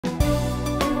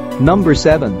Number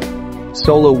 7.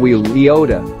 Solowheel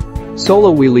Lota.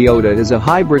 Solowheel Lota is a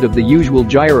hybrid of the usual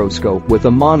gyroscope with a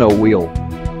mono wheel.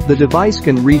 The device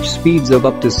can reach speeds of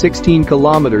up to 16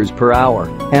 km per hour,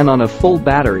 and on a full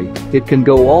battery, it can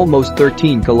go almost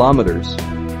 13 kilometers.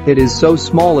 It is so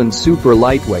small and super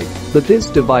lightweight that this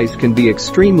device can be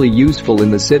extremely useful in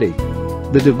the city.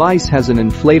 The device has an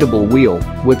inflatable wheel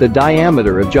with a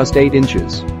diameter of just 8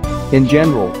 inches. In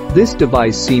general, this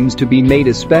device seems to be made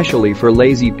especially for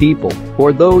lazy people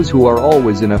or those who are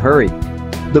always in a hurry.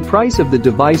 The price of the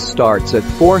device starts at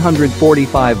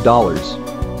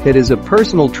 $445. It is a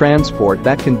personal transport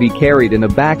that can be carried in a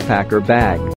backpack or bag.